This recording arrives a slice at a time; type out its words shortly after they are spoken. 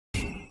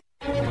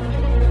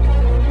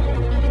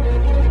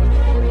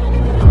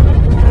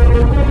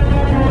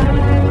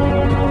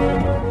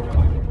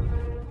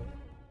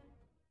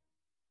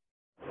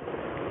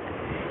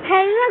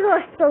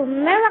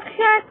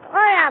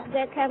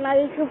है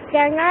हमारे YouTube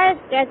channel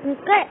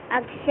technical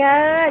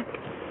अक्षत।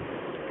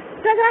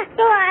 तो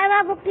दोस्तों आज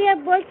आपको ये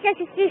बोल के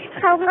चीज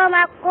खाऊंगा मैं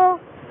आपको।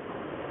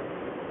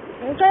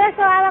 तो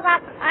दोस्तों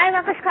आज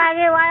मैं कुछ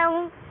खाने वाला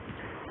हूँ।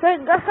 तो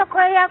दोस्तों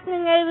कोई अपनी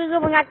नई वीडियो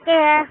बनाते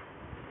हैं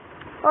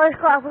और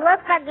इसको अपलोड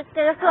कर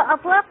देते हैं। दोस्तों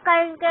अपलोड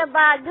करने के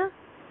बाद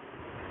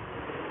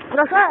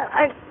दोस्तों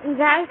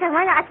ध्यान से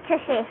समझ अच्छे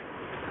से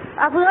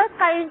अपलोड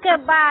करने के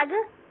बाद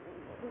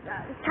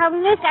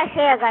थंबनेल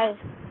कैसे लगाए।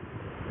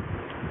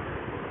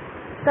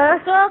 तो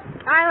दोस्तों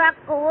आज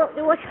आपको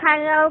वो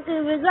सिखाने वाला कि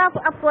वीडियो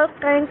अपलोड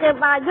करने के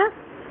बाद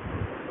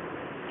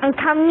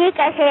थंबनेल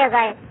कैसे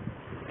लगाए।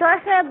 तो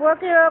ऐसे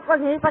बहुत लोगों को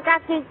नहीं पता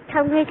कि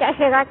थंबनेल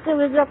कैसे लगाते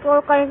वीडियो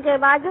अपलोड करने के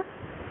बाद,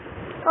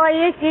 और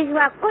ये चीज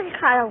मैं आपको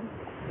सिखा रहा हूँ।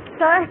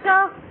 तो दोस्तों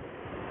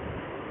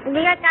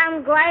मेरा काम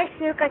गवाही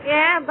शुरू करते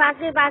हैं,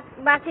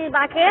 बाकी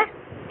बातें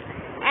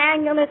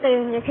एंड में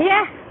करेंगे, ठीक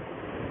है।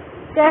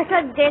 तो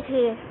दोस्तों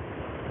देखिए,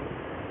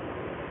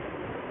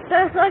 तो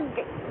दोस्तों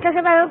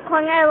सबसे पहले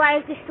खोलना है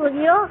वाइट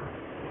स्टूडियो।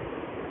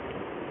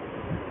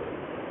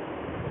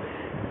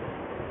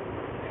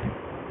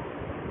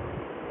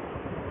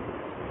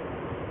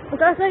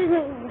 दोस्तों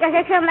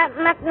जैसे मैं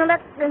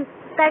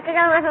करके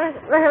जाऊँ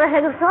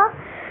वैसे दोस्तों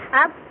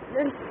आप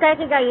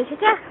करके जाइए,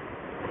 ठीक है।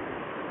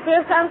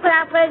 फिर शाम को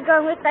यहाँ पर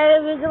जो मैं कई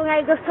वीडियो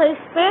बनाई दोस्तों,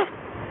 इस पे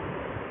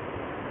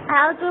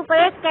how to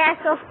play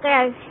cash of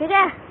cash, ठीक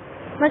है।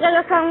 मतलब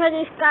दोस्तों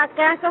हमने इसका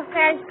कैश ऑफ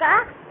कैश का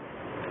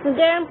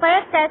गेम पर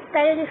टैग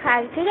कर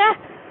दिखाई, ठीक है।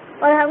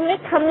 और हमने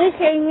थंबनेल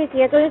चेंज नहीं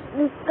किया, तो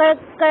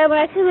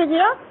ऐसी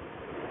वीडियो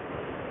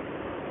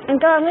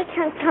तो हमने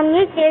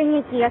थंबनेल चेंज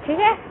नहीं किया, ठीक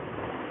है।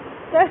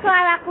 तो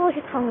आज आपको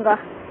सिखाऊंगा।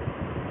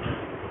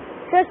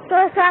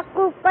 तो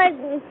आपको ऊपर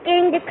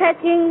तीन दिखा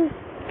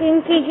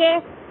तीन चीजें,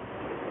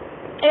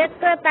 एक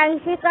तो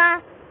पेंसिल का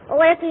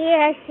और एक ये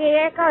है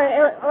शेयर का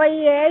और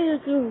ये है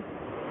यूट्यूब।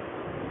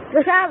 तो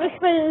आप इस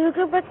पर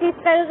यूट्यूब पर क्लिक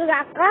करेंगे तो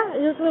आपका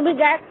यूट्यूब भी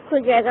डायरेक्ट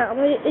खुल जाएगा।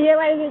 ये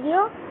वाली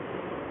वीडियो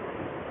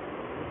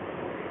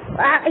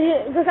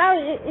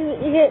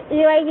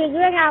ये वाली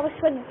वीडियो है, आप उस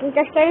पर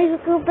टच करें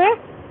यूट्यूब पे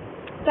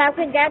तो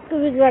आपके डायरेक्ट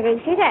वीडियो आ गई,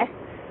 ठीक है।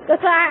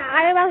 तो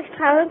आगे बार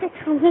सिखाऊंगा कि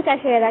थंबनेल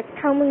कैसे लगा,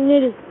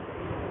 थंबनेल।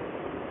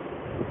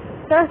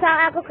 तो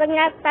आपको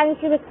करना है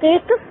पेंसिल पे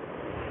क्लिक,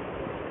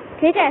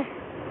 ठीक है।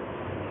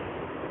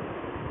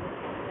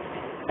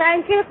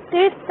 पेंसिल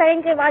क्लिक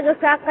करने के बाद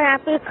दोस्तों आपका यहाँ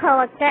पे लिखा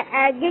होता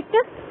है एडिट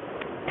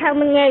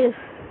थंबनेल,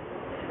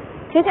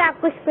 ठीक है।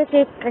 आपको इस पे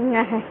क्लिक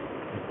करना है।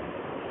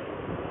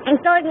 तो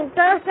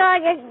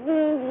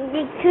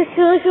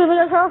शुरू में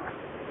दोस्तों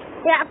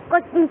ये आपको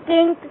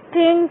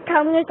तीन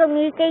थंबनेल तो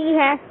मिलते ही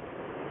है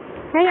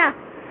ना।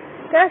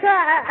 तो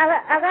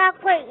अगर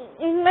आपको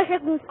इनमें से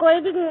कोई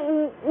भी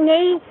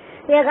नहीं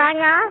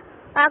लगाना,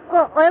 आपको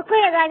और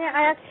कोई लगाना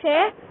अलग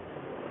से,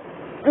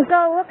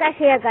 तो वो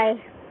कैसे लगाए,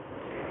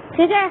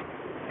 ठीक है।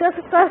 तो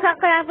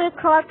यहाँ पे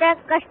खोलते हैं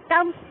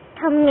कस्टम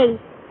थंबनेल,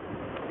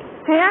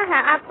 है ना।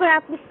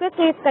 आपको इस पे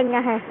क्लिक करना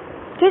है,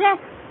 ठीक है।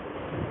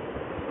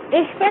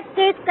 इस पे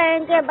क्लिक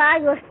करने के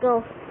बाद दोस्तों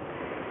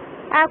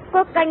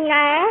आपको करना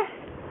है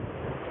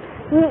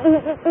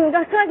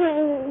दोस्तों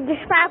जिस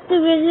पर आपकी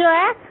वीडियो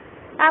है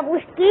आप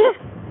उसकी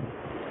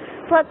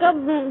फोटो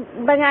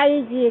बना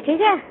लीजिए,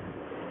 ठीक है।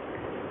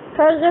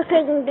 तो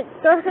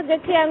दोस्तों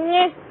देखिए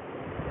हमने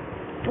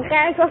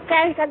कैश ऑफ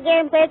कैश का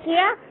गेम पे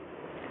किया,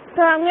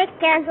 तो हमने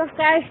कैश ऑफ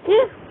कैश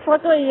की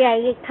फोटो लिया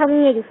है, ये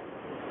थंबनेल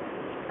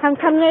हम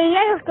थंबनेल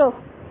लिया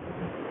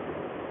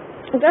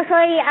दोस्तों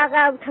ये आ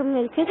गया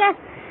थंबनेल, ठीक है।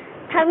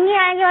 थंबनेल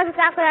आएंगे और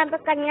आपको यहाँ पर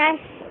करना है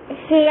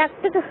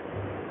सिलेक्ट,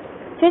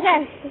 ठीक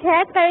है।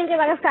 सिलेक्ट करने के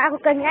बाद आपको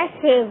करना है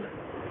सेव,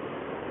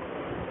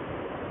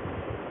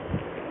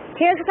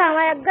 ठीक है।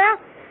 हमारा लग गया।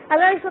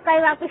 अगर इसको कहीं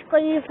वापस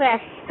कोई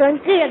रिफ्रेश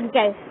तुरंत लग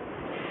जाए।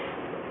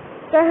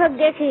 तो सब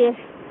देखिए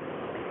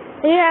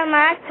ये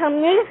हमारा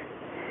थंबनेल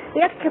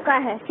लग चुका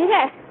है, ठीक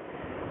है।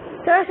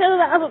 तो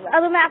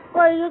अब मैं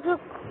आपको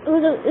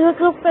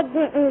यूट्यूब पे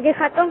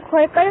दिखाता हूँ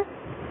खोल कर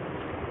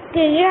कि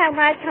ये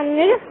हमारा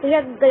थंबनेल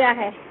लग गया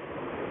है।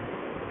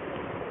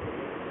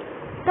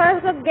 तो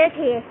सब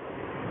देखिए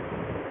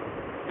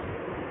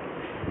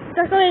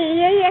तो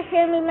यही है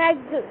सेम इमेज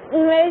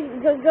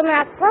जो मैं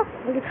आपको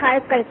दिखाया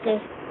करके,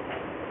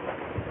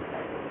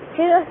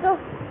 ठीक दोस्तों।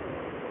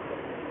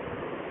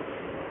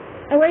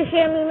 वही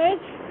सेम इमेज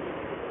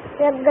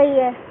लग गई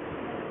है।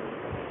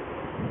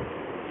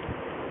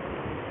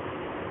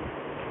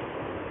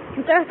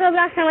 दोस्तों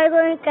आप समझ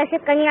गए कैसे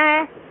करना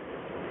है।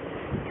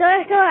 तो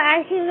दोस्तों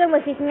ऐसी वीडियो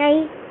बस इतना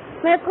ही।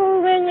 मेरे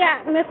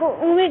को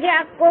उम्मीद है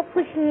आपको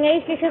कुछ नई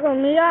सीखने को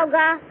मिला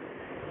होगा।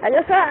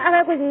 दोस्तों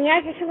अगर कुछ नया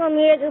सीखने को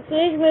मिले तो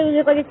प्लीज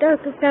मेरी वीडियो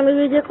को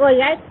वीडियो को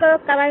लाइक करो,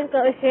 कमेंट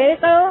करो, शेयर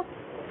करो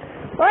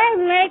और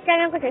मेरे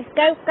चैनल को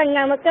सब्सक्राइब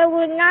करना मत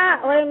भूलना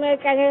और मेरे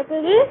चैनल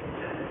पर भी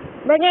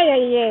बने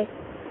रहिए,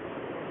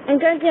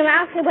 क्योंकि मैं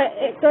आपके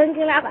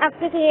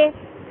लिए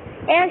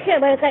एक से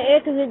बढ़कर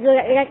एक वीडियो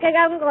लेके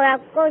जाऊंगा और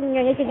आपको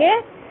नई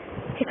चीजें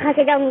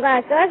सिखाते जाऊंगा।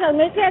 तो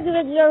मिलते हैं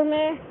वीडियो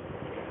में,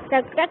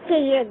 तब तक के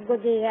लिए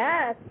गुड।